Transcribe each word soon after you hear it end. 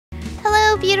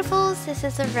Hello beautifuls, this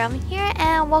is Aromie here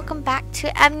and welcome back to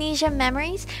Amnesia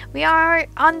Memories. We are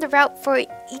on the route for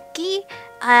Iki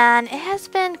and it has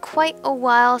been quite a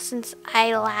while since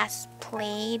I last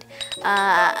played.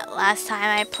 Last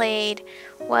time I played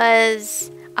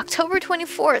was October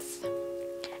 24th.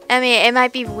 I mean, it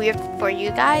might be weird for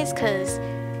you guys because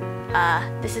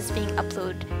this is being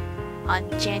uploaded on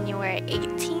January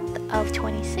 18th of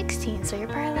 2016, so you're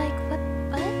probably like,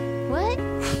 what?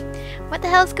 What the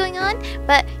hell's going on?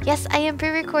 But yes, I am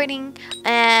pre-recording,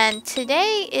 and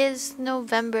today is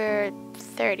November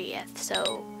 30th,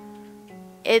 so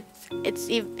I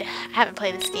haven't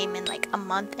played this game in like a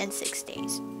month and 6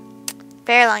 days.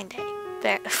 Very long day,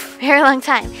 very long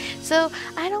time. So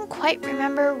I don't quite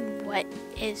remember what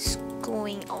is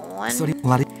going on.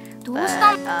 But,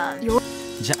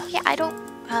 yeah, I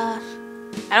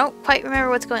don't quite remember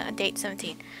what's going on. Date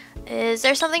 17. Is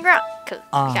there something wrong? Cause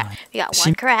we got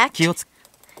one correct.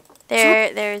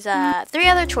 There's 3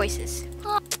 other choices.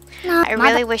 I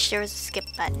really wish there was a skip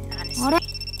button,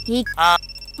 honestly.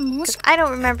 Cause I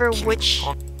don't remember which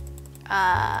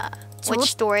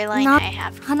storyline I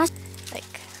have. Like,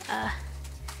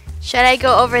 should I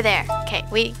go over there? Okay,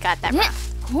 we got that wrong.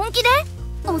 本気で？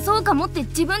襲うかもって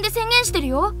自分で宣言してる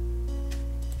よ。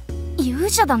勇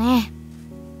者だね。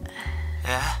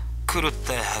来るっ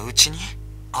てうちに？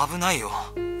危ないよ。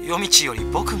夜道より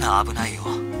僕が危ないよ。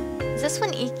Is this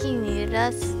when Iki needed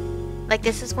us? Like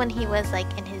this is when he was like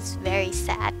in his very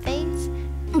sad phase?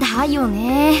 だよ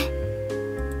ね。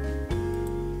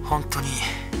本当に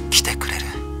来てくれる。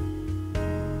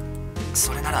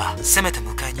それならせめて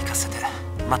迎えに行かせて。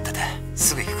待ってて。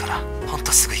すぐ行くから。本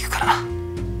当すぐ行くから。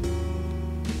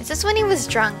Is this when he was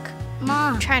drunk?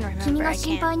 まあ、君が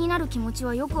心配になる気持ち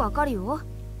はよくわかるよ。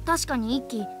確かに一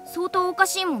気相当おか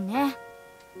しいもんね。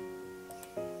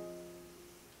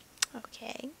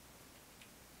Okay.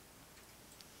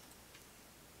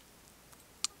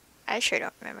 I sure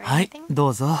don't remember anything. はい、ど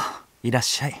うぞ。いらっ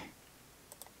しゃい。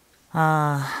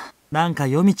なんか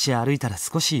夜道歩いたら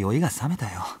少し酔いが冷め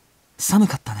たよ。寒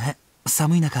かったね。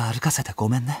寒い中歩かせてご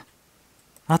めんね。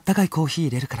あったかいコーヒー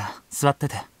入れるから座って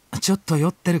て。ちょっと酔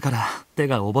ってるから手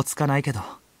がおぼつかないけど。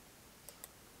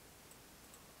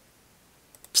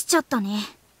来ちゃったね。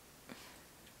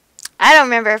I don't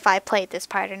remember if I played this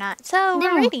part or not, so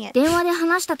we're reading it. でも電話で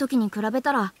話した時に比べ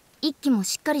たら一気も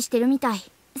しっかりしてるみたい。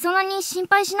そんなに心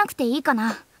配しなくていいか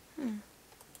な。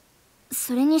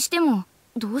それにしても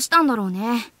どうしたんだろう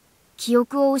ね。記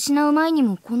憶を失う前に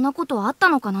もこんなことあった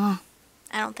のかな。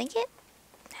I don't think it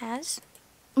has.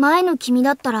 前の君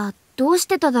だったらどうし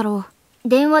てただろう。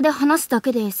電話で話すだ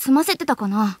けで済ませてたか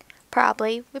な。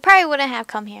Probably. We probably wouldn't have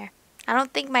come here. I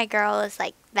don't think my girl is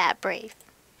like that brave.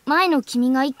 前の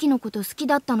君が一輝のこと好き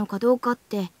だったのかどうかっ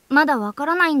てまだわか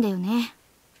らないんだよね。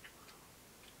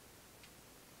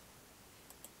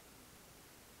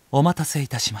お待たせい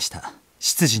たしました。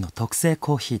執事の特製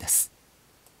コーヒーです。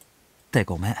って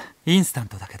ごめん、インスタン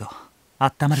トだけど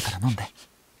温まるから飲んで。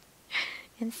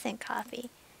Instant coffee.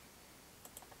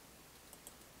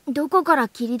 どこから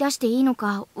切り出していいの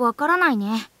かわからない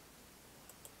ね。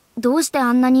どうして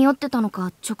あんなに酔ってたの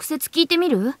か直接聞いてみ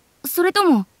る？それと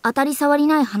も当たり障り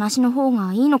ない話の方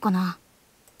がいいのかな。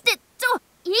一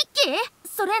輝？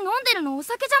それ飲んでるのお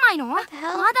酒じゃないの？まだ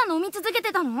飲み続け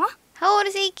てたの？ How old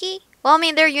is Iki? Well, I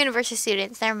mean, they're university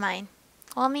students. Never mind.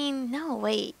 Well, I mean, no,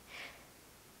 wait.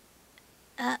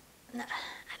 No, I don't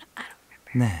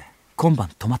remember. ねえ、今晩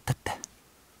泊まってって。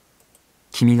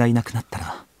君がいなくなった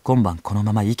ら今晩この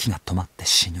まま息が止まって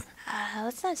死ぬ。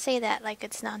Let's not say that like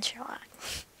it's nonchalant.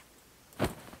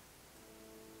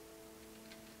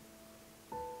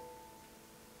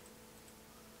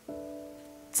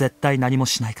 絶対何も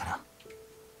しないから。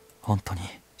本当に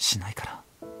しないから。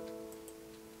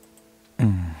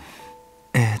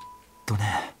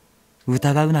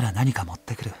疑うなら何か持っ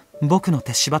てくる。僕の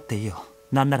手縛っていいよ。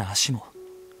なんなら足も。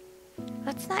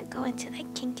Let's not go into that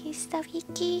kinky stuff,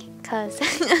 Iki, cause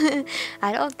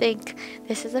I don't think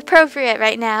this is appropriate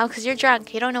right now, cause you're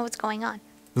drunk. You don't know what's going on.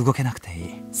 動けなくてい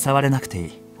い。触れなくてい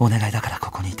い。お願いだから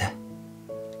ここにいて。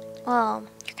Well,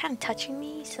 you're kind of touching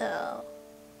me, so.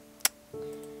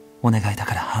 お願いだ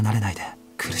から離れないで。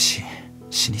苦しい。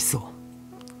死にそう。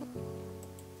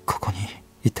ここに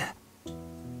いて。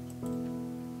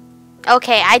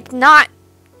Okay, I did not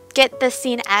get this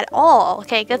scene at all.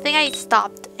 Okay, good thing I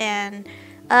stopped. And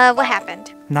what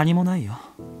happened? 何もないよ。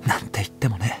なんて言って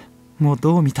もね。もう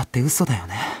どう見たって嘘だよ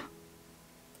ね。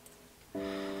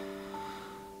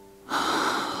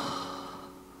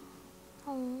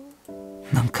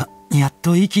なんかやっ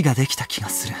と息ができた気が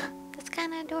する。That's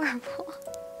kind of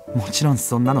adorable. もちろん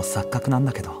そんなの錯覚なん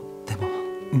だけど、でも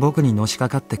僕にのしか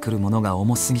かってくるものが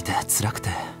重すぎて辛くて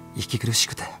息苦し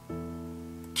くて、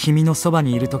君のそば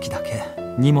にいる時だけ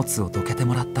荷物をどけて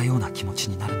もらったような気持ち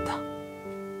になるんだ。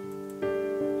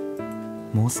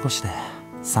もう少しで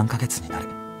3ヶ月になる。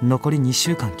残り2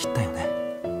週間切ったよね。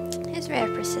He's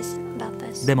very persistent about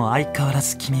this. でも相変わら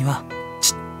ず君は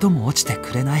ちっとも落ちて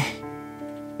くれない。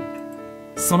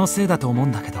そのせいだと思う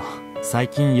んだけど、最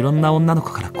近いろんな女の子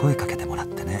から声かけてもらっ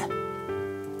てね。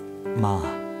ま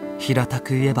あ平た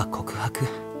く言えば告白。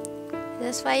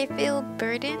 Is this why you feel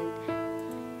burdened?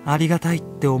 ありがたいっ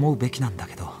て思うべきなんだ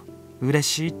けど、嬉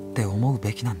しいって思う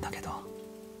べきなんだけど、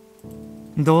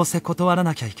どうせ断ら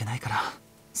なきゃいけないから、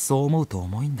そう思うと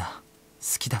重いんだ。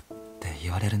好きだって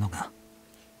言われるのが。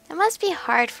 It must be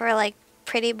hard for like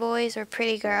pretty boys or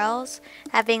pretty girls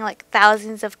having like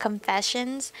thousands of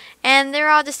confessions and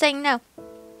they're all just saying no.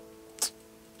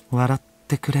 笑っ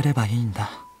てくれればいいん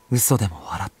だ。嘘でも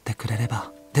笑ってくれれ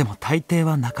ば。でも大抵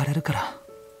は泣かれるから。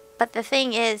 But the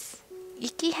thing is,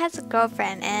 Yuki has a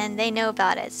girlfriend and they know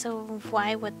about it, so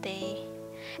why would they?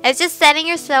 It's just setting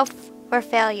yourself for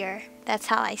failure. That's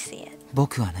how I see it.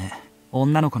 僕はね、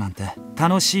女の子なんて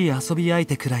楽しい遊び相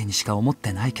手くらいにしか思っ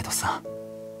てないけどさ。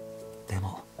で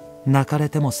も泣かれ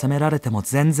ても責められても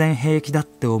全然平気だっ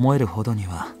て思えるほどに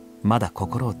はまだ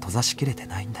心を閉ざしきれて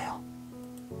ないんだよ。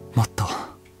もっと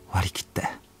割り切って、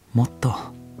もっと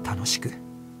楽しく、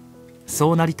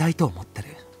そうなりたいと思ってる。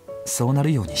そうな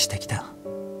るようにしてきた。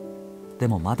で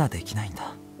もまだできないん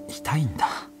だ。痛いんだ。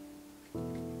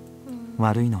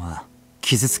悪いのは、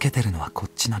傷つけてるのはこ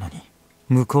っちなのに、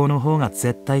向こうの方が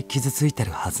絶対傷ついて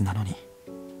るはずなのに。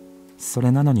そ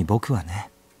れなのに僕はね、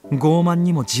傲慢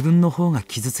にも自分の方が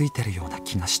傷ついてるような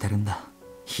気がしてるんだ。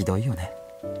ひどいよね。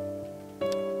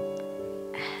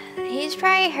He's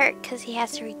probably hurt because he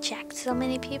has to reject so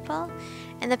many people,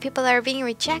 and the people that are being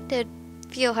rejected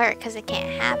feel hurt because they can't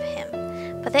have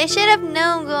him. But they should have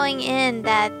known going in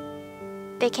that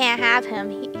they can't have him.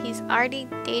 He's already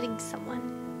dating someone.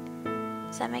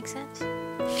 Does that make sense?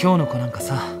 今日の子なんか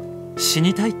さ、死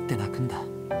にたいって泣くんだ。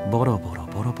ボロボロ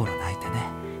ボロボロ泣いてね。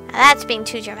That's being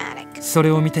too dramatic. そ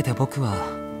れを見てて僕は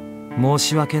申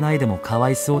し訳ないでもかわ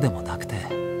いそうでもなくて、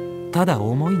ただ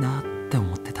重いなって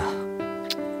思ってた。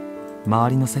周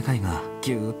りの世界が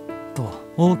ぎゅーっと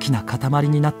大きな塊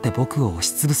になって僕を押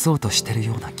しつぶそうとしてる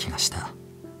ような気がした。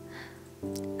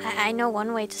I know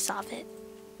one way to solve it.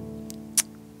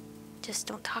 Just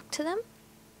don't talk to them.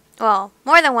 Well,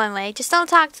 more than one way. Just don't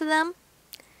talk to them,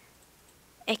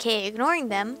 aka ignoring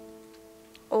them,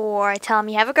 or tell them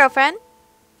you have a girlfriend,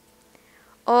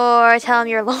 or tell them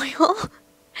you're loyal,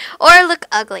 or look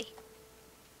ugly.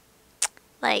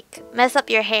 Like, mess up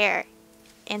your hair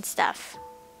and stuff.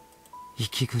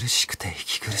 息苦しくて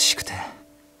息苦しくて。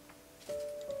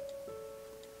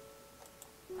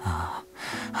ああ、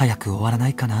早く終わらな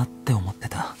いかなって思って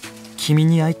た。君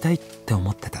に会いたいって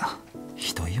思ってた。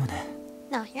ひどいよね。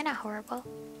No, you're not horrible.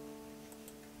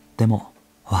 でも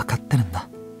分かってるんだ。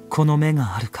この目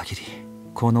がある限り、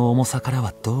この重さから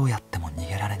はどうやっても逃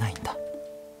げられないんだ。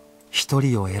一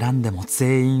人を選んでも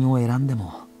全員を選んで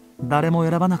も、誰も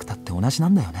選ばなくたって同じな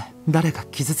んだよね。誰か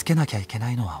傷つけなきゃいけ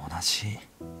ないのは同じ。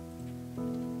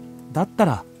だった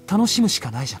ら楽しむし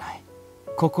かないじゃない。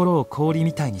心を氷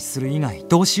みたいにする以外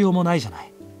どうしようもないじゃな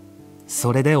い。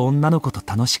それで女の子と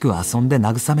楽しく遊んで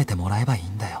慰めてもらえばいい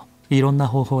んだよ。いろんな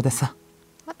方法でさ。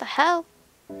What the hell?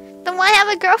 Then why have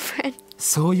a girlfriend?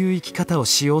 そういう生き方を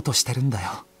しようとしてるんだ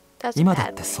よ。That's 今だ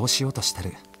bad って way. そうしようとしてる。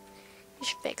You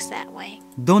should fix that way.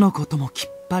 どのこともきっ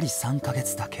ぱり3ヶ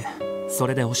月だけ。そ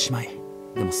れでおしまい。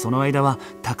でもその間は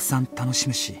たくさん楽し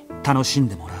むし、楽しん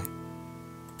でもらう。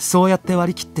そうやって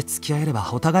割り切って付き合えれば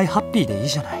お互いハッピーでいい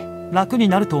じゃない。楽に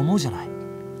なると思うじゃない。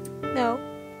 No.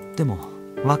 でも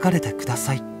別れてくだ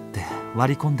さいって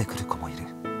割り込んでくる子もいる。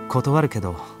断るけ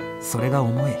どそれが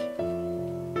重い。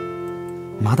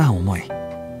まだ重い。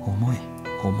重い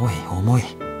重い重い。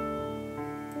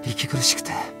息苦しく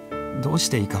てどうし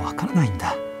ていいかわからないん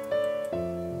だ。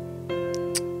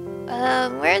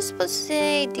We're supposed to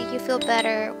say, do you feel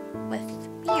better with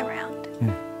me around?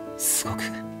 すごく。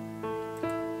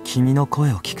君の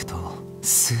声を聞くと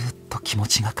スーッと気持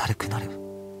ちが軽くなる。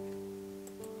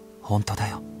本当だ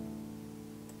よ。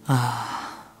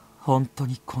ああ、本当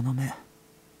にこの目。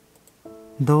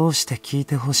どうして聞い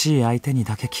てほしい相手に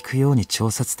だけ聞くように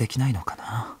調節できないのか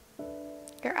な。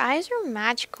 Your eyes are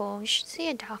magical. You should see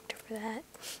a doctor for that.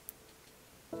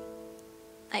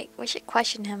 Like, we should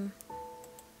question him.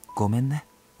 ごめんね。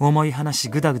重い話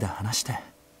ぐだぐだ話して。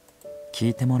聞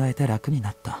いてもらえて楽に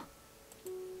なった。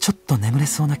ちょっと眠れ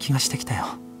そうな気がしてきたよ。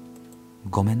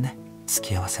ごめんね、付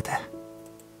き合わせて。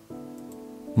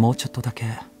もうちょっとだけ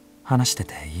話して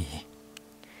ていい？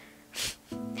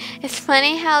 It's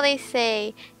funny how they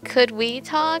say, could we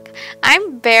talk?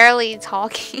 I'm barely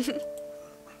talking.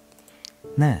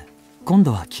 ねえ、今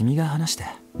度は君が話して。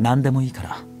何でもいいか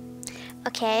ら。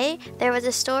Okay, there was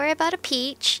a story about a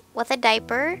peach with a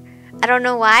diaper. I don't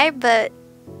know why, but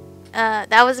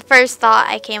that was the first thought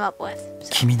I came up with. So.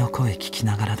 君の声聞き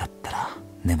ながらだったら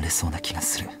眠れそうな気が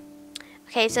する。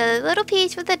Okay, so the little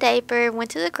peach with a diaper went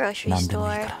to the grocery 何でも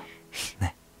いい store. から。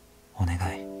ね、お願い。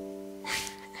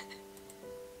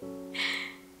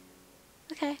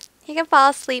Okay, he can fall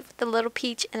asleep with the little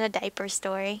peach in a diaper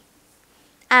story.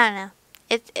 I don't know.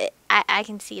 I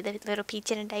can see the little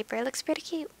peach in a diaper. It looks pretty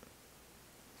cute.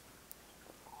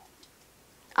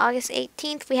 August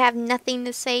 18th, we have nothing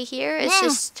to say here. It's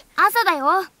just... 朝だ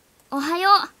よ。おはよ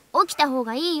う。起きた方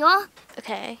がいいよ。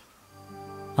Okay.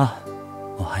 あ、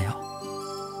おはよ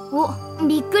お、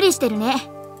びっくりしてるね。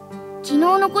昨日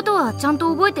のことはちゃんと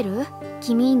覚えてる？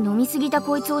君飲みすぎた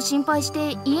こいつを心配し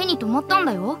て家に泊まったん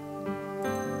だよ。う。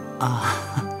あ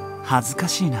あ、恥ずか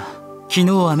しいな。昨日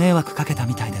は迷惑かけた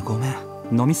みたいでごめん。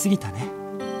飲みすぎたね。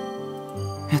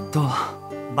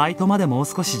バイトまでもう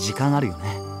少し時間あるよ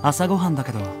ね。朝ごはんだ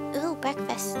けど。Ooh,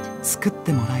 breakfast. 作っ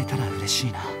てもらえたら嬉し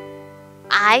いな。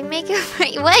I make it for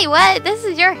you. Wait, what? This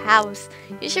is your house.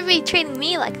 You should be treating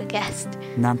me like a guest.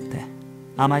 なんて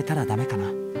甘えたらダメかな。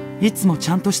いつもち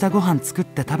ゃんとしたご飯作っ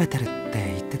て食べてるっ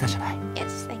て言ってたじゃない。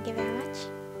 Yes, thank you very much.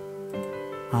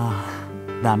 あ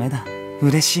あ、ダメだ。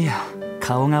嬉しいや。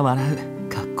顔が笑う。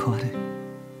かっこ悪い。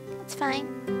 It's fine.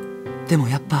 でも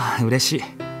やっぱ嬉しい。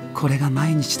これが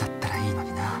毎日だったらいいの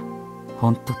にな。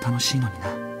ほんと楽しいのにな。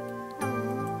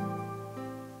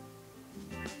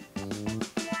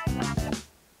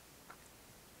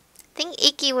I think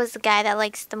Iki was the guy that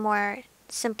likes the more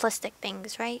simplistic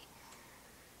things, right?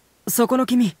 そこの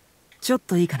君、ちょっ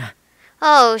といいかな。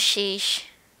 Oh, sheesh.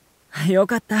 よ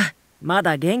かった。ま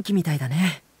だ元気みたいだ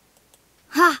ね。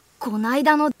は、こない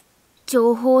だの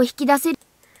情報を引き出せる。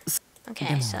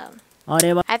 Okay, so あ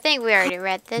れは、 I think we already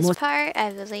read this part,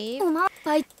 I believe. おな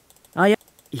かい。あや、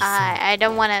いっそ I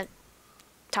don't want to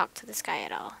talk to this guy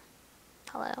at all.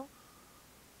 Hello?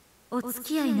 お付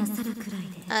き合いなさるくらい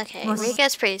で。 Okay,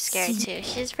 Rika's pretty scary too.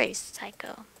 She's pretty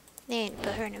psycho. They didn't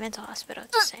put her in a mental hospital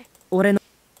to say. 俺の、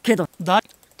けど、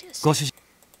ご主人。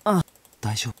あ、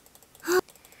大丈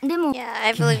夫。でも、 Yeah,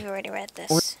 I believe we already read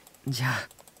this. じゃあ、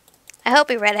 I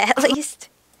hope we read it at least.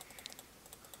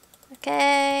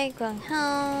 Okay, going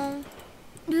home.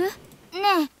 ねえ、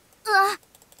うわ、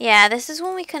 Yeah, this is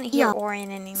when we couldn't hear Yeah. Orion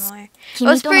anymore. It 君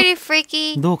was との pretty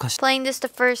freaky どうかし playing this the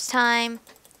first time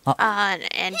and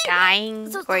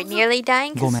dying or nearly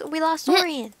dying because we lost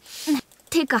Orion.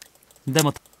 てか、で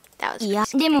も That was いや、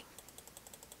 pretty でも、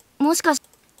もしかし、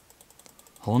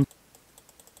ほん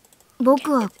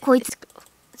僕はこいつ、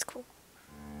 It's cool.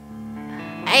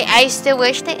 I still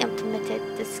wish they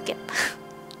implemented the skip.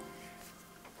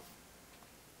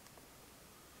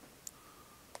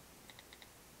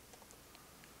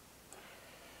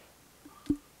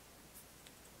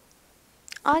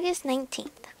 August 19th.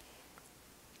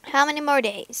 How many more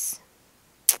days?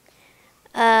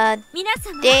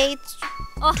 Day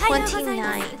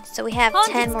 29. So we have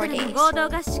 10 more days.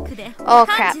 Oh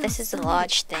crap, this is the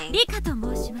lodge thing.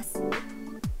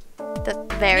 The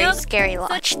very scary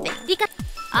lodge thing.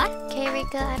 Okay,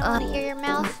 Rika, I don't want to hear your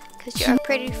mouth because you're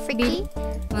pretty freaky.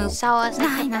 Sawa's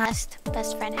like the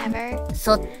best friend ever.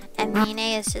 And Mine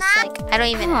is just like, I don't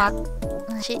even know.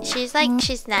 She's like,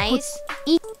 she's nice,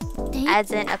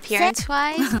 as in appearance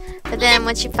wise, but then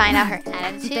once you find out her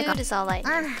attitude, it's all like,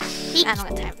 I don't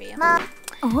have time for you. I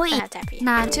don't have time for you.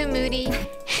 I'm too moody.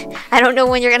 I don't know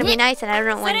when you're gonna be nice, and I don't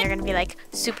know when you're gonna be like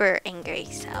super angry.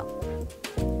 So,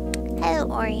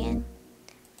 hello, Orion.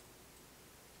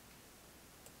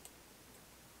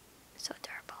 So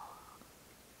adorable.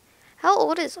 How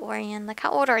old is Orion? Like,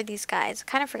 how old are these guys?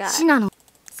 I kind of forgot. 死なの。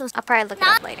 I'll probably look it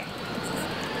up later.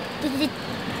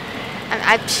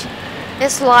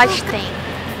 This lodge thing.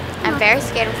 I'm very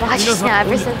scared of lodges now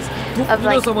ever since of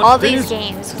like all these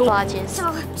games with lodges.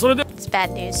 It's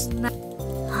bad news.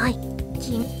 はい、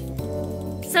君。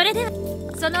それでは、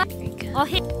その、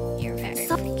 You're very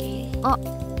freaky. あ、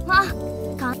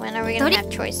か、 When are we gonna have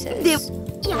choices? で、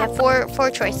 We have four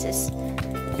choices.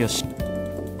 よし。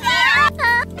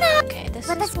 Okay, this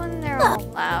is when they're all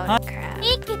loud. Crap.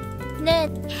 ね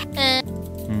え、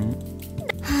う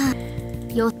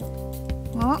ん。よ、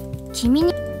あ、君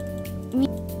に、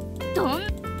どん、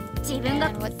自分が、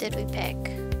 And what did we pick?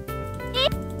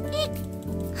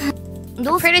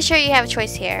 ど I'm うす pretty sure you have a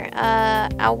choice here.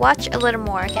 I'll watch a little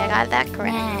more. Okay, I got that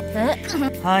correct. ね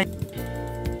え、はい。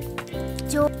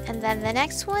 And then the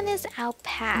next one is I'll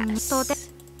pass.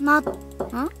 な、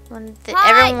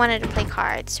Everyone wanted to play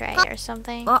cards, right? Or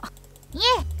something? い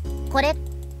え、これ、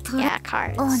Yeah,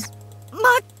 cards.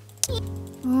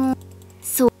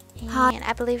 そう、And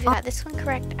I believe you got this one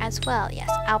correct as well. Yes,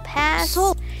 I'll pass.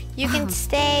 You can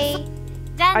stay.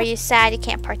 Are you sad you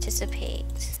can't participate?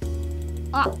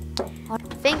 I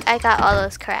think I got all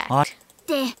those correct.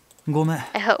 で、ごめん。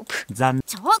 I hope. 残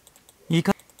いい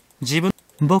か自分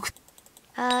僕 You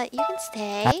can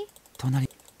stay. 隣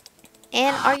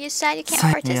And are you sad you can't さ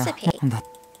いや participate? だ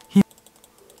ひ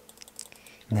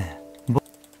ねえ僕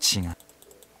違う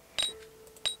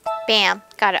Bam,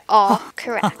 got it all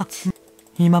correct.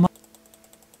 今ま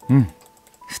うん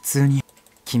普通に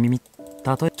君み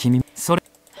たとえ君それ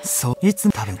そういつ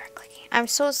も多分 I'm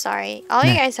so sorry. All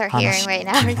you guys are hearing right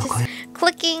now are just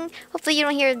clicking. Hopefully you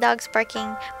don't hear the dogs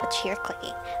barking, but you hear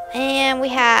clicking. And we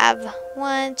have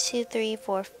 1, 2, 3,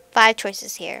 4, 5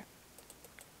 choices here.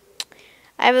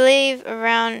 I believe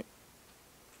around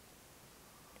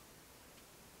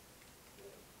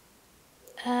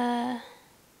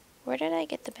where did I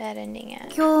get the bad ending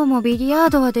at? 今日もビリヤー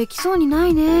ドはできそうにな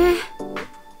いね。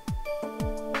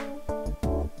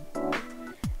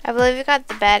I believe we got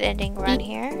the bad ending around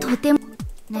here. とても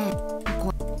ねえ、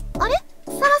あれ？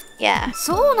さら Yeah.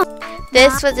 そうな。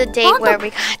 This was a date where we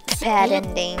got the bad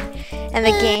ending and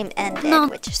the game ended,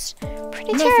 which is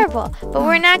pretty terrible. But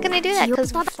we're not going to do that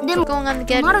because we're going on the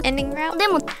good ending route. で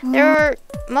も、There were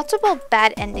multiple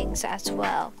bad endings as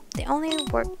well. They only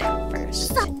worked out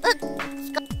first.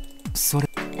 それ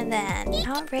And then,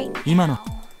 not right 今の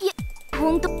now.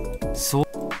 本当。そう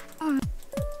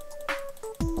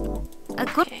あ、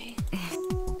これ。 Okay.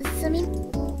 すみ。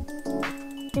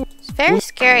 It's very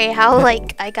scary how,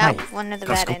 like, I got Hi. one of the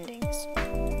Let's bad go. endings.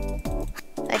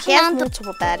 Like, he has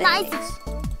multiple bad endings.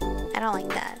 I don't like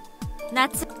that.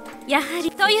 夏、やは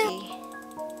りという。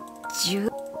 Okay.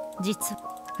 10実。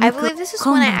 I believe this is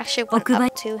when I actually went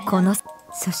up to こ him の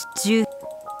そして10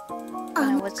 when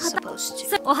I wasn't supposed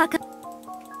to. お墓。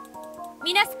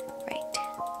皆さん。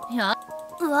 Right. や。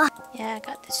うわ。 Yeah, I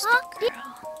got this stuck, girl.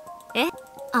 え、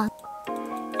あ、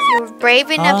 If you're brave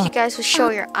enough, you guys will show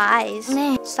your eyes.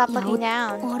 Ne. Stop looking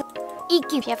あ down. れ。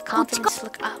息。 If you have confidence,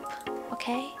 look up.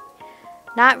 Okay?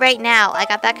 Not right now. I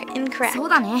got that incorrect. そう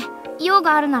だね。用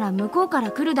があるなら向こうか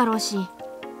ら来るだろうし。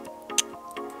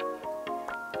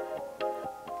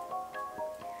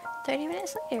 30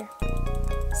 minutes later.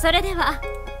 それでは。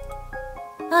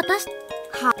私。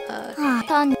は。は。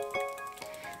単に。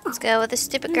 Let's go with the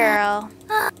stupid girl.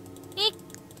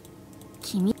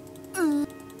 君。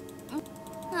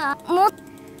あ、もう。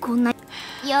こんな。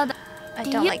やだ。 I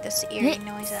don't like this eerie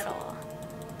noise at all.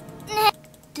 っ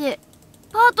て。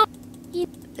パート。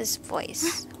 This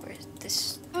voice. Where's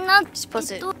this? なん。 You're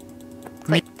supposed to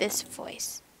click this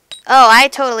voice. Oh, I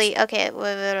totally. Okay.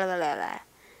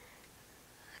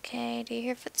 Okay, do you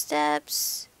hear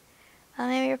footsteps?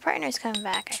 Maybe your partner's coming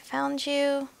back. I found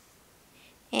you.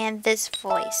 And this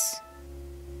voice.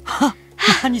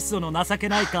 何その情け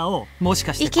ない顔もし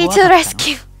かして Iki 怖 to か the った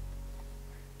rescue.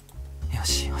 のよ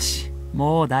しよし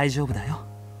もう大丈夫だよ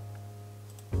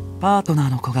パートナ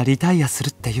ーの子がリタイアする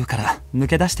って言うから抜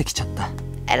け出してきちゃった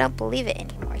I don't believe it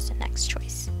anymore is the next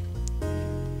choice.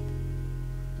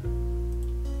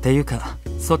 っていうか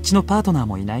そっちのパートナー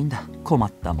もいないんだ困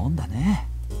ったもんだね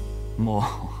も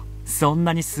うそん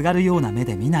なにすがるような目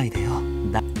で見ないでよ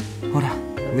だほら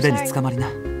腕につかまりな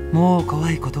もう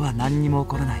怖いことは何にも起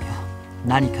こらないよ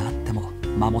何かあっても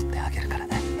守ってあげるから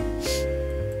ね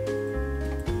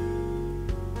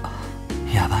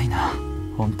やばいな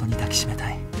本当に抱きしめた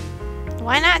い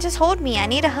Why not just hold me? I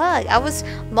need a hug. I was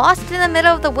lost in the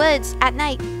middle of the woods at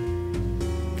night.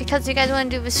 Because you guys want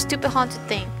to do this stupid haunted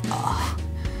thing. ああ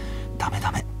ダメ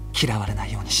ダメ嫌われな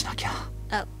いようにしなきゃ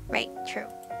Oh, right, true.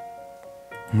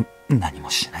 何も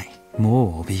しない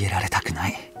もう怯えられたくな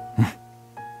い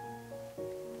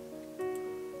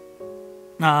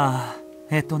あ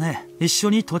あ一緒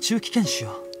に途中棄権し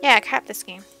よう Yeah, crap this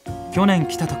game. 去年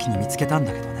来た時に見つけたん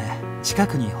だけどね近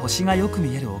くに星がよく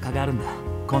見える丘があるんだ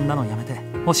こんなのやめて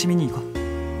星見に行こ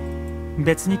う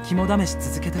別に肝試し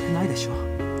続けたくないでしょ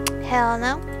Hell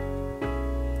no.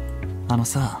 あの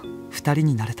さ二人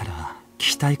になれたら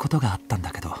聞きたいことがあったん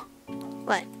だけど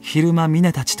What? 昼間ミ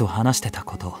ネたちと話してた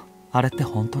ことあれって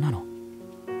本当なの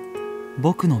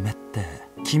僕の目って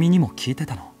君にも聞いて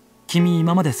たの君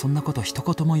今までそんなこと一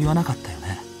言も言わなかったよ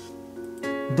ね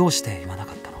どうして言わな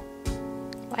かったの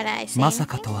Why did I say まさ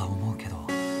か anything? とは思うけど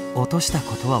落とした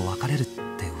ことは別れるっ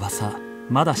て噂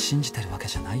まだ信じてるわけ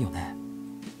じゃないよね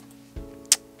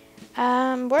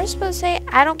We're supposed to say,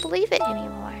 I don't believe it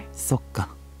anymore. そっか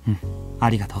あ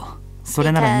りがとうそ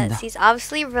れならいいん Because だ he's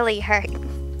obviously really hurt.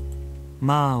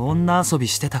 まあ女遊び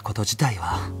してたこと自体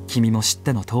は君も知っ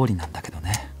ての通りなんだけど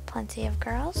ね。 Plenty of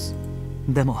girls.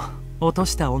 でも落と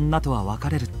した女とは別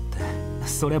れるって、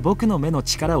それ僕の目の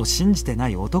力を信じてな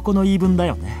い男の言い分だ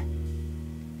よね。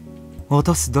落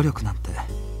とす努力なんて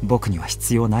僕には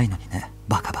必要ないのにね。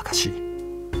バカバカしい。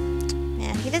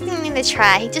 Man, he doesn't need to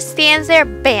try. He just stands there,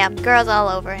 bam, girls all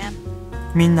over him.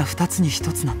 みんな二つに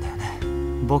一つなんだよね。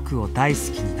僕を大好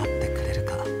きになってくれる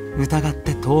か、疑っ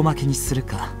て遠巻きにする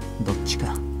か、どっちか。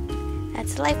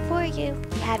 That's life for you. You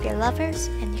have your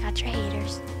lovers and you got your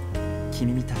haters.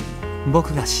 君みたいに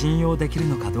僕が信用できる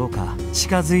のかどうか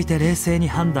近づいて冷静に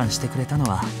判断してくれたの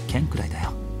はケンくらいだ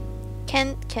よ。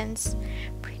 Ken's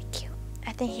pretty cute.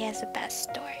 I think he has the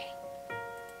best story.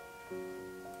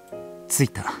 着い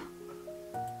た。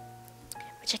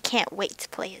 Which I can't wait to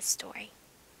play his story.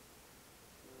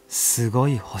 すご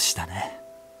い星だね。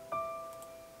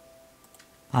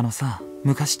あのさ、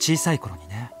昔小さい頃に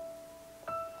ね、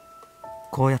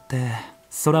こうやって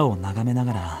空を眺めな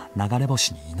がら流れ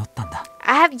星に祈ったんだ。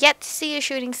 I have yet to see a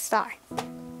shooting star.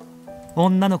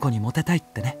 女の子にモテたいっ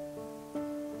てね。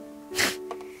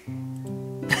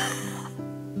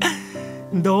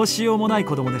どうしようもない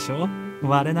子供でしょ。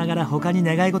我ながら他に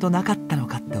願い事なかったの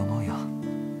かって思うよ。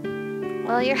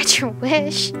 Well, you're at your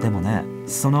wish. でもね、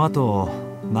その後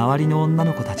周りの女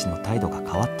の子たちの態度が変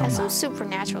わったん That's だ。 some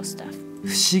supernatural stuff. 不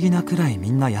思議なくらいみ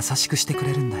んな優しくしてく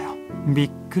れるんだよ。び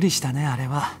っくりしたね、あれ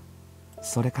は。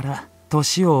それから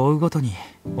年を追うごとに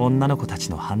女の子たち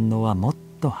の反応はもっ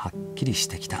とはっきりし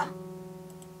てきた。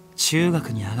中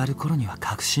学に上がる頃には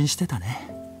確信してた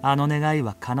ね。あの願い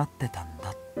は叶ってたん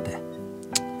だって。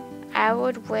 I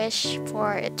would wish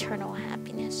for eternal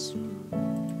happiness.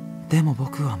 でも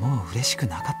僕はもう嬉しく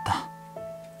なかった。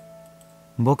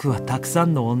僕はたくさ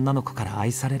んの女の子から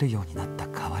愛されるようになった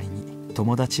代わりに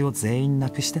友達を全員亡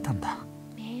くしてたんだ。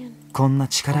 Man. こんな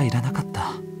力いらなかっ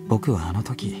た。僕はあの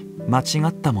時間違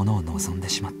ったものを望んで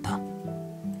しまった。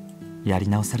やり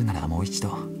直せるならもう一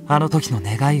度あの時の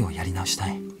願いをやり直した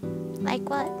い。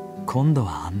 Like what? 今度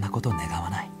はあんなこと願わ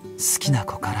ない。好きな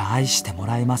子から愛しても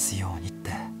らえますようにっ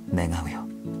て願うよ。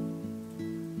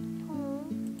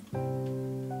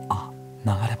あ、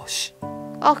流れ星。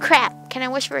 Oh crap. Can I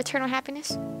wish for eternal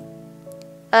happiness?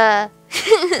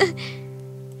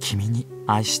 君に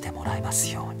愛してもらえま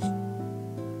すように。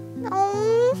 No.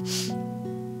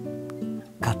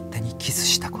 勝手にキス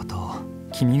したことを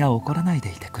君が怒らないで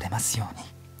いてくれますように。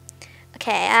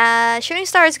 Okay, shooting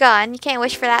star is gone. You can't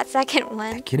wish for that second で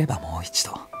one. きればもう一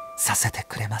度させて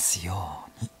くれますよ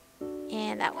うに。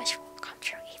 And that wish won't come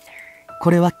true either. こ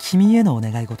れは君へのお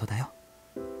願い事だよ。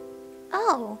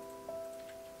 Oh.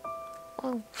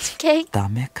 Oh, okay. ダ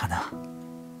メかな。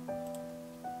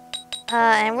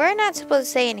 And we're not supposed to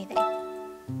say anything.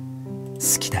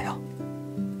 好きだよ。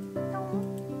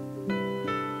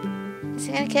 Is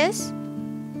he gonna kiss?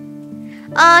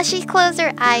 Oh, she closed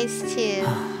her eyes too.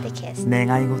 They kissed.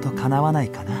 願い事叶わない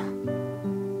かな。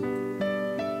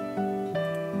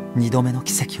二度目の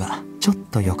奇跡はちょっ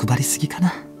と欲張りすぎか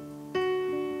な。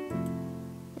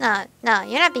 No, no,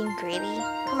 you're not being greedy.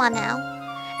 Come on now.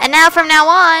 And now from now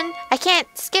on, I can't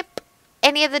skip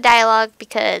any of the dialogue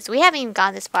because we haven't even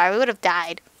gone this far. We would have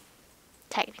died.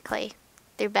 Technically.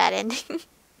 Through bad ending.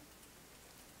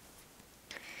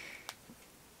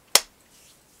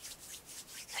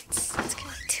 Let's get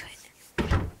into it.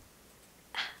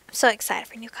 I'm so excited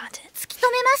for new content. 突き止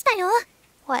めましたよ。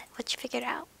 What? What you figured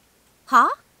out? は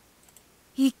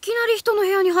いきなり人の部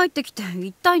屋に入ってきて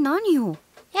一体何を。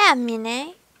 Yeah,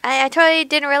 Mine. I totally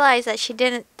didn't realize that she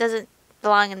doesn't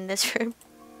belong in this room.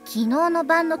 昨日の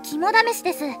晩の肝試し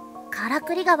です。から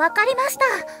くりが分かりました。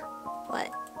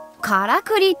 What? から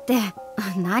くりって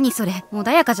何それ、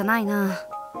穏やかじゃないな。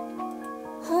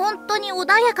本当に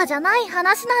穏やかじゃない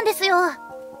話なんですよ。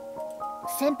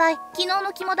先輩、昨日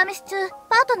の肝試し中、パ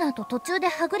ートナーと途中で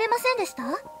はぐれませんでした？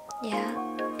 Yeah.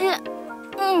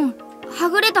 は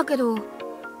ぐれたけど。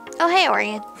 Oh, hey,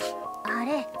 Orion. あ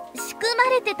れ、仕組ま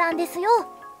れてたんですよ。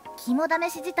肝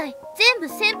試し自体、全部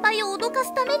先輩を脅か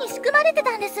すために仕組まれて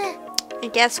たんです。 And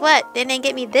guess what? They didn't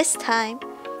get me this time.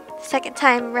 Second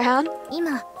time around.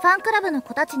 今、ファンクラブの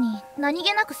子たちに何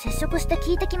気なく接触して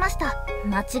聞いてきました。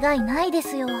間違いないで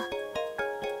すよ。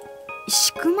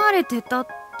仕組まれてたっ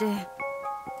て。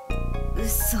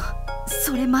嘘、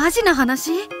それマジな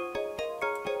話？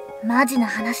マジな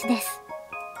話です。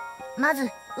まず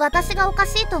私がおか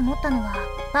しいと思ったのは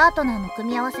パートナーの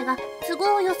組み合わせが都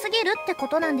合良すぎるってこ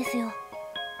となんですよ。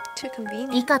 Too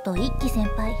convenient. リカと一輝先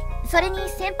輩、それに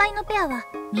先輩のペアは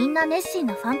みんな熱心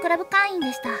なファンクラブ会員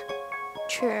でした。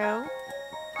 True.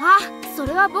 そ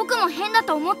れは僕も変だ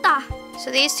と思った。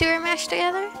 So these two are matched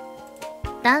together?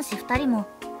 男子2人も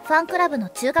ファンクラブの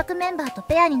中学メンバーと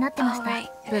ペアになってました。 Alright.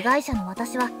 部外者の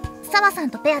私は澤さん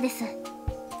とペアです。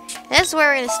 This is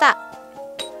where we're gonna stop.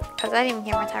 Because I didn't even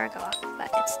hear my timer go off.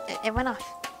 But it went off.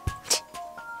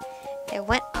 It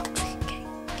went off.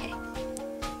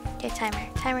 Okay,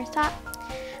 timer stop.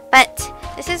 But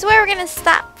this is where we're gonna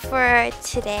stop for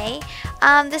today.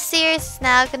 This series is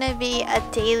now gonna be a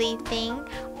daily thing,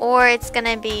 or it's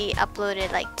gonna be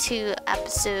uploaded like 2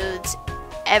 episodes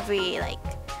every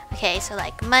okay, so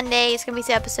like Monday it's gonna be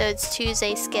 2 episodes,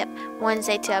 Tuesday skip,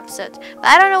 Wednesday 2 episodes. But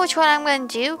I don't know which one I'm gonna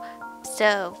do,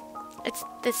 so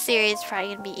this series is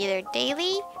probably gonna be either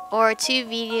daily or 2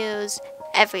 videos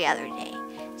every other day.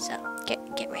 So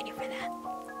get ready for that.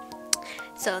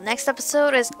 So next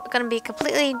episode is gonna be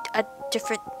completely a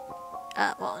different,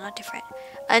 well, not different,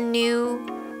 a new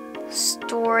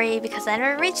story because I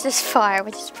never reached this far,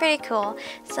 which is pretty cool.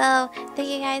 So thank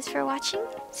you guys for watching.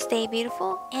 Stay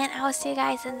beautiful, and I will see you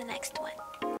guys in the next one.